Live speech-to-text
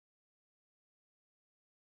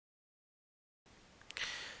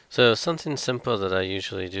So something simple that I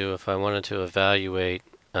usually do if I wanted to evaluate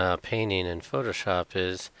painting in Photoshop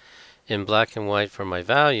is in black and white for my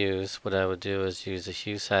values, what I would do is use a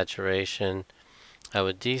hue saturation. I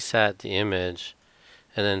would desat the image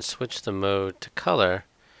and then switch the mode to color,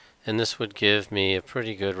 and this would give me a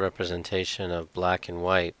pretty good representation of black and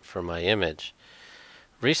white for my image.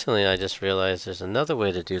 Recently I just realized there's another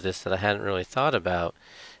way to do this that I hadn't really thought about,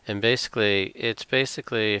 and it's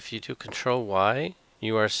basically if you do Control Y,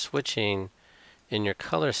 you are switching in your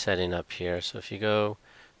color setting up here. So if you go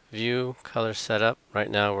View, Color Setup, right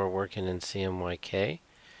now we're working in CMYK.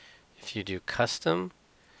 If you do Custom,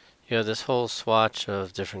 you have this whole swatch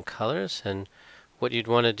of different colors, and what you'd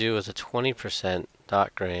want to do is a 20%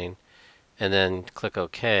 dot grain, and then click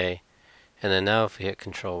OK. And then now if we hit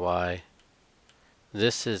Control Y,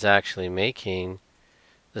 this is actually making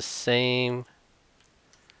the same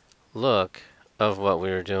look of what we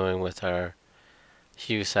were doing with our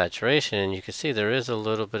hue saturation, and you can see there is a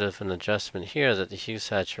little bit of an adjustment here that the hue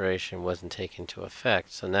saturation wasn't taken into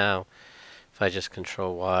effect. So now if I just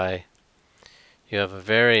Control Y, you have a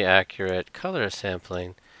very accurate color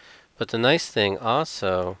sampling. But the nice thing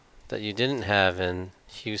also that you didn't have in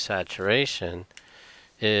hue saturation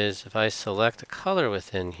is if I select a color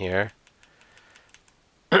within here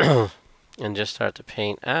and just start to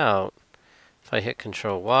paint out, if I hit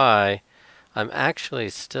Control Y, I'm actually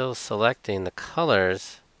still selecting the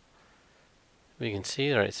colors. We can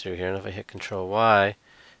see right through here, and if I hit Control Y,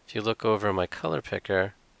 if you look over my color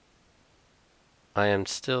picker, I am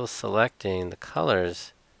still selecting the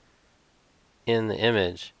colors in the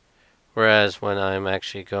image, whereas when I'm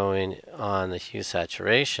actually going on the hue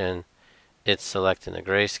saturation, it's selecting a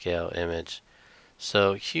grayscale image.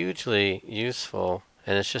 So hugely useful,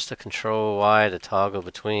 and it's just a Control Y to toggle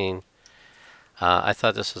between. I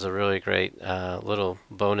thought this was a really great little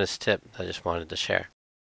bonus tip I just wanted to share.